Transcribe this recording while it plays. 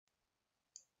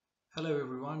Hello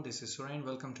everyone, this is Suren.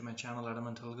 Welcome to my channel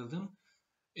Adamant Algorithm.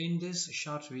 In this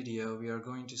short video, we are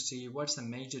going to see what's the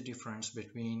major difference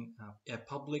between a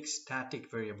public static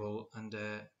variable and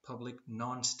a public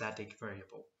non-static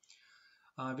variable.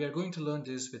 We are going to learn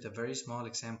this with a very small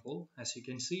example. As you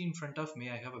can see in front of me,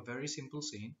 I have a very simple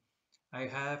scene. I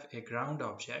have a ground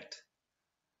object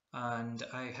and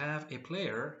I have a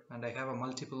player and I have a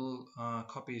multiple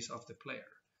copies of the player.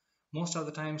 Most of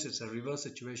the times it's a reverse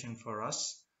situation for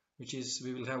us, which is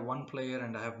we will have one player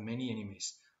and I have many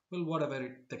enemies. Well,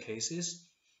 whatever the case is.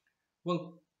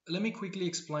 Well, let me quickly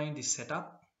explain the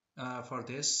setup for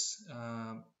this.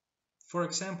 For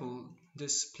example,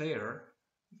 this player,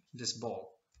 this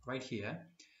ball right here,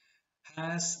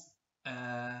 has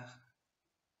a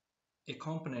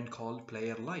component called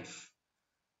player life.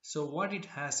 So what it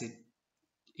has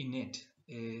in it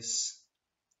is,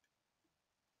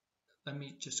 let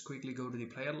me just quickly go to the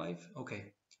player life.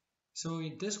 Okay, so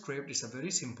in this script is a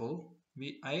very simple.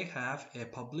 I have a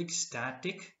public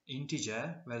static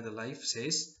integer where the life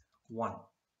says 1.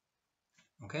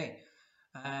 Okay,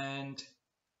 and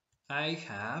I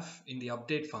have in the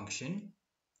update function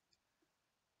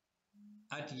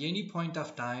at any point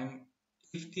of time,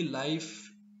 if the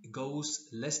life goes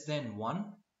less than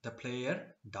 1, the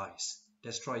player dies.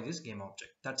 Destroy this game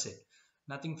object. That's it.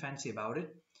 Nothing fancy about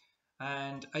it.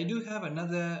 And I do have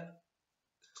another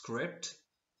script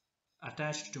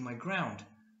attached to my ground.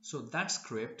 So that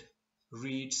script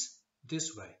reads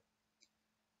this way.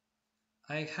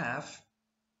 I have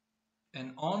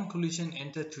an on collision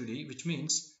enter 2D, which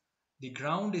means the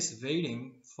ground is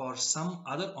waiting for some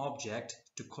other object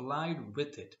to collide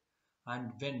with it.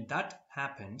 And when that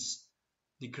happens,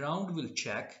 the ground will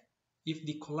check if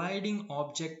the colliding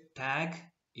object tag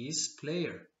is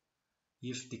player.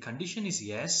 If the condition is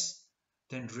yes,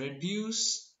 then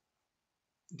reduce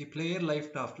the player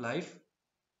life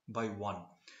by 1.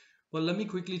 Well, let me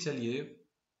quickly tell you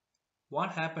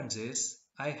what happens is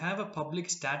I have a public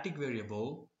static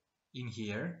variable in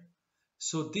here.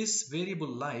 So this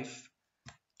variable life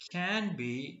can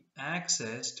be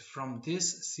accessed from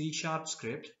this C#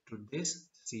 script to this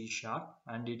C#,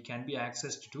 and it can be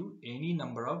accessed to any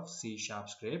number of C#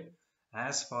 script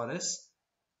as far as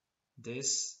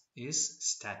this is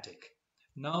static.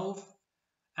 Now,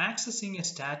 accessing a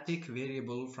static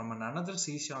variable from another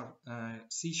C#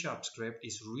 script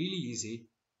is really easy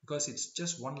because it's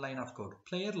just one line of code.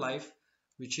 Player life,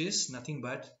 which is nothing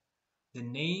but the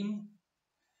name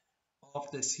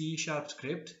of the C#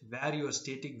 script where your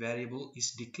static variable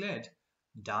is declared,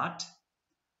 dot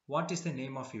what is the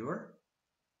name of your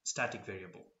static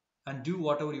variable, and do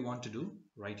whatever you want to do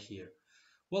right here.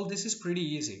 Well, this is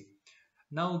pretty easy.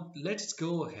 Now let's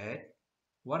go ahead.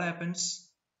 What happens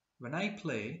when I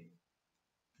play?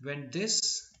 When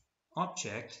this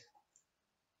object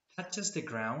touches the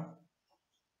ground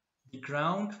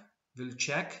will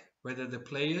check whether the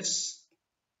player's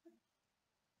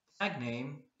tag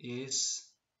name is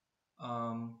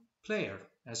player.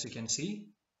 As you can see,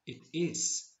 it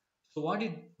is. So what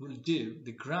it will do,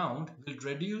 the ground will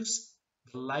reduce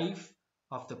the life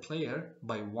of the player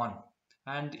by 1.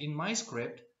 And in my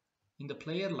script, in the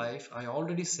player life, I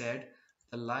already said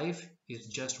the life is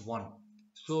just 1.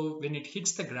 So when it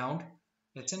hits the ground,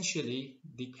 essentially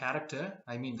the character,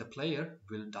 I mean the player,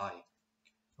 will die.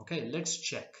 Okay, let's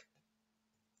check.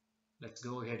 Let's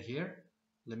go ahead here.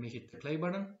 Let me hit the play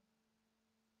button.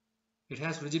 It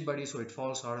has rigid body, so it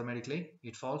falls automatically.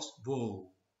 It falls. Whoa.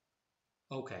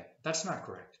 Okay, that's not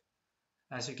correct.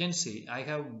 As you can see, I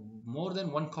have more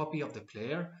than one copy of the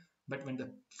player, but when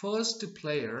the first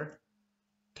player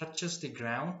touches the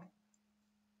ground,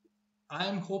 I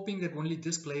am hoping that only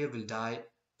this player will die,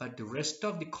 but the rest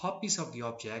of the copies of the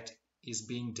object is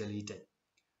being deleted.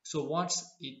 So what's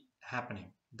it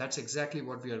happening? That's exactly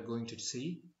what we are going to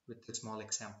see with this small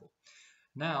example.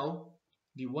 Now,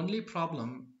 the only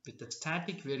problem with the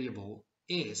static variable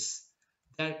is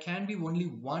there can be only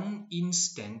one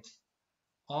instant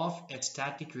of a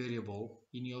static variable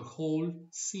in your whole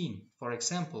scene. For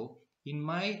example, in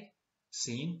my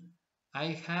scene,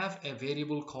 I have a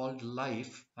variable called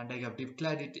life and I have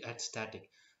declared it as static.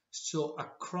 So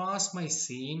across my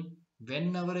scene,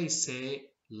 whenever I say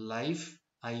life,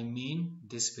 I mean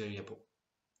this variable.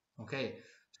 Okay,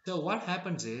 so what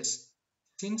happens is,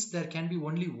 since there can be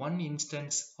only one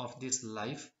instance of this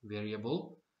life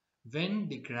variable, when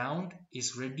the ground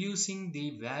is reducing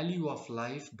the value of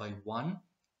life by 1,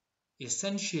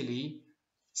 essentially,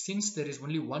 since there is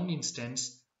only one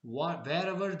instance,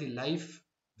 wherever the life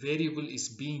variable is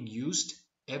being used,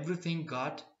 everything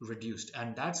got reduced.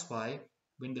 And that's why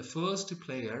when the first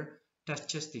player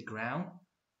touches the ground,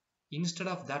 instead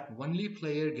of that only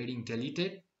player getting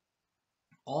deleted,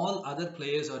 all other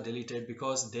players are deleted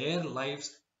because their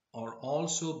lives are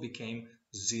also became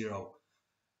zero.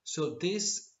 So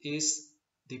this is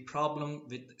the problem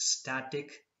with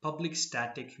static, public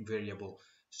static variable.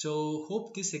 So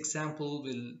hope this example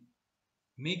will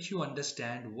make you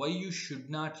understand why you should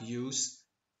not use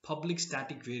public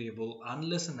static variable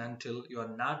unless and until you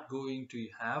are not going to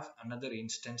have another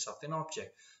instance of an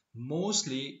object.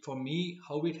 Mostly for me,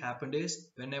 how it happened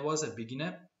is when I was a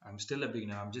beginner, I'm still a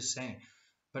beginner, I'm just saying,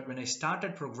 but when I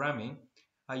started programming,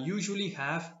 I usually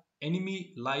have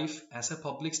enemy life as a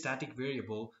public static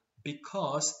variable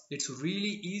because it's really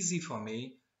easy for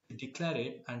me to declare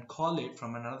it and call it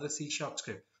from another C#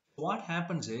 script. What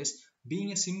happens is,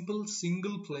 being a simple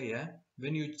single player,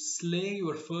 when you slay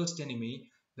your first enemy,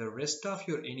 the rest of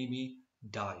your enemy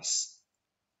dies.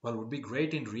 Well, would be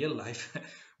great in real life,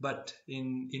 but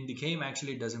in the game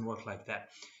actually it doesn't work like that.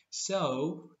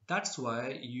 So that's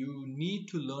why you need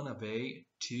to learn a way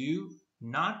to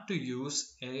not to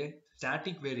use a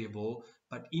static variable,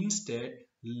 but instead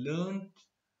learn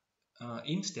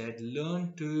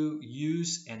to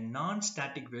use a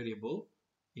non-static variable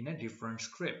in a different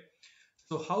script.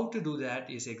 So how to do that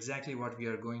is exactly what we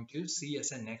are going to see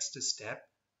as a next step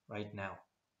right now.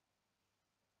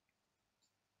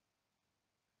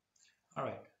 All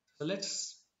right, so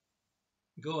let's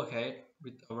go ahead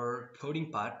with our coding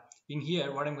part. In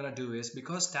here, what I'm going to do is,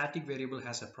 because static variable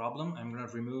has a problem, I'm going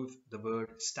to remove the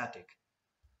word static.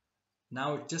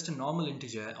 Now it's just a normal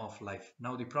integer of life.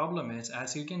 Now the problem is,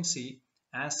 as you can see,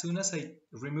 as soon as I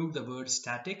remove the word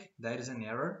static, there is an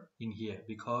error in here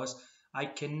because I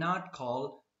cannot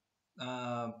call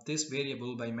this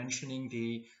variable by mentioning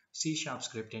the C#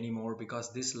 script anymore,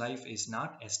 because this life is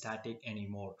not a static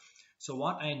anymore. So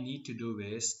what I need to do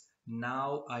is,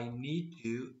 now I need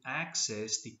to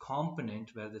access the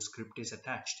component where the script is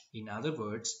attached. In other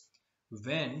words,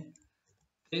 when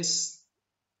this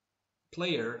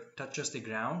player touches the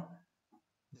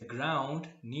ground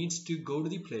needs to go to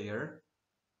the player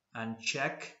and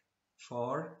check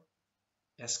for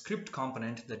a script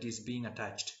component that is being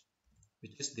attached,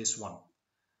 which is this one.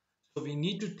 So we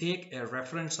need to take a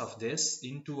reference of this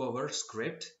into our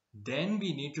script. Then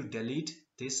we need to delete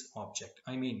this object.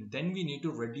 Then we need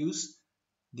to reduce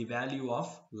the value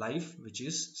of life, which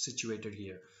is situated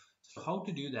here. So how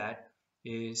to do that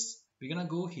is, we're gonna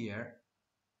go here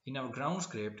in our ground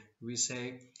script. We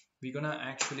say we're gonna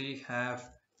actually have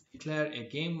declare a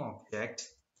game object,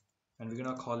 and we're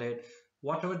gonna call it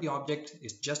whatever the object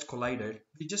is just collided.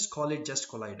 We just call it just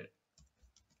collided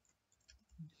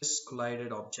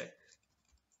object.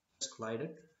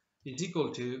 Collided is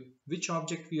equal to which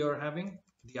object we are having,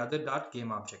 the other dot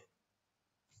game object.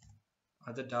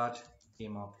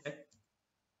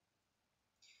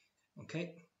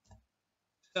 Okay,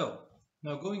 so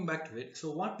now going back to it,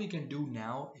 so what we can do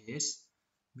now is,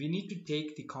 we need to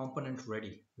take the component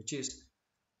ready, which is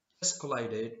just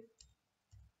collided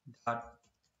dot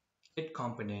get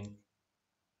component.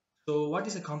 So what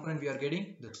is the component we are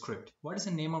getting? The script. What is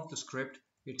the name of the script?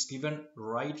 It's given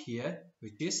right here,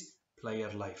 which is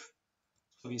player life.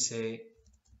 So we say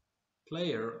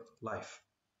player life.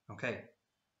 Okay,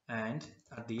 and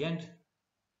at the end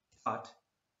dot,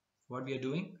 what we are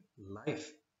doing?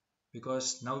 Life,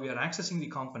 because now we are accessing the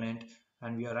component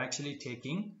and we are actually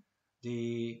taking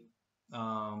the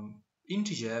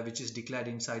integer which is declared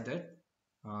inside that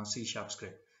C#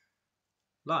 script.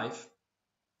 Life,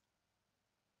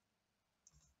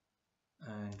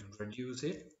 and reduce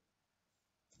it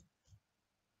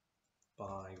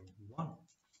by 1.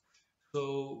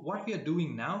 So what we are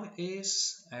doing now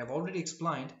is, I have already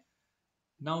explained,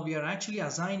 now we are actually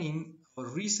assigning a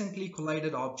recently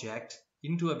collided object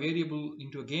into a variable,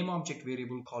 into a game object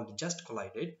variable called just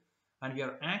collided, and we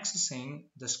are accessing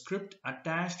the script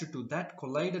attached to that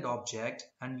collided object,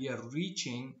 and we are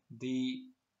reaching the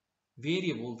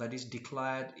variable that is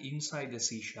declared inside the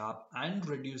C# and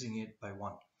reducing it by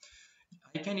 1.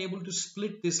 I can able to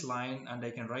split this line and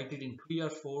I can write it in 2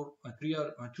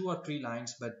 or 3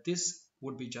 lines, but this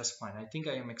would be just fine. I think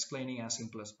I am explaining as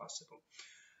simple as possible.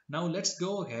 Now let's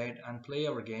go ahead and play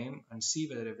our game and see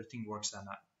whether everything works or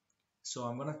not. So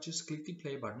I'm gonna just click the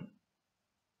play button,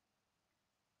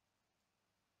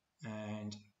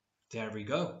 and there we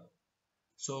go.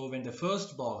 So when the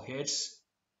first ball hits,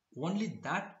 only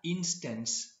that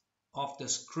instance of the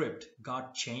script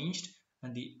got changed,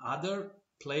 and the other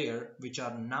player which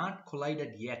are not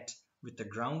collided yet with the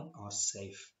ground are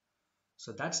safe.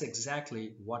 So that's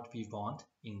exactly what we want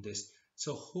in this.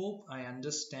 So hope I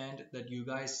understand that you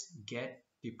guys get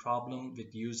the problem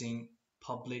with using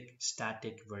public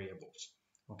static variables.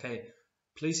 Okay,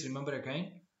 please remember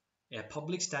again, a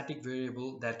public static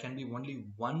variable, there can be only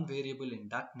one variable in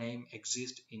that name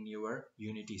exist in your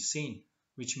Unity scene,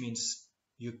 which means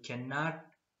you cannot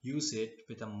use it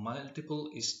with a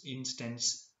multiple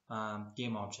instance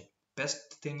game object.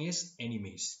 Best thing is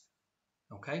enemies.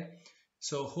 Okay,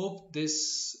 so hope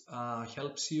this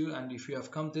helps you, and if you have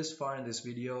come this far in this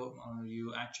video,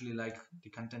 you actually like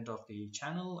the content of the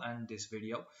channel and this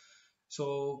video,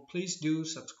 so please do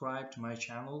subscribe to my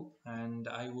channel, and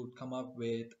I would come up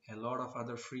with a lot of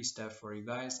other free stuff for you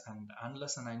guys. And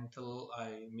unless and until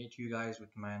I meet you guys with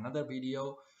my another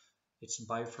video, it's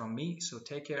bye from me. So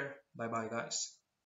take care. Bye bye guys.